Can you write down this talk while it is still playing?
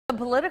The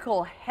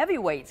political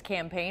heavyweights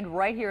campaigned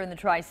right here in the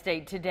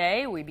tri-state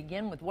today. We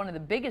begin with one of the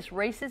biggest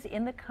races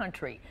in the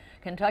country.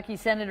 Kentucky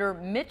Senator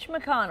Mitch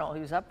McConnell,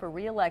 who's up for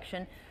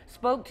re-election,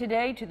 spoke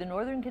today to the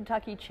Northern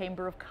Kentucky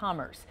Chamber of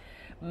Commerce.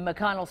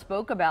 McConnell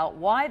spoke about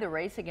why the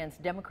race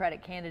against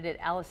Democratic candidate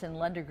Allison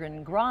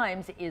Lundergan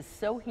Grimes is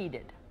so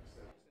heated.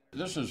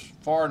 This is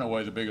far and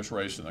away the biggest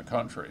race in the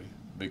country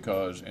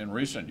because in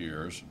recent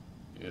years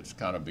it's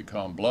kind of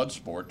become blood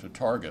sport to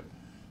target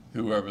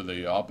whoever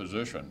the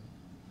opposition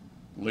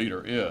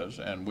leader is,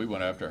 and we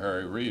went after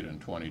Harry Reid in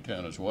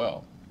 2010 as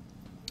well.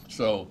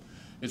 So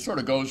it sort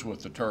of goes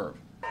with the turf.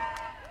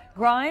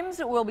 Grimes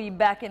will be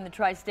back in the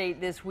tri-state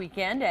this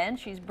weekend, and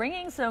she's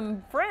bringing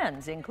some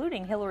friends,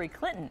 including Hillary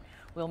Clinton.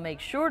 We'll make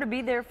sure to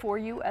be there for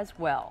you as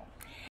well.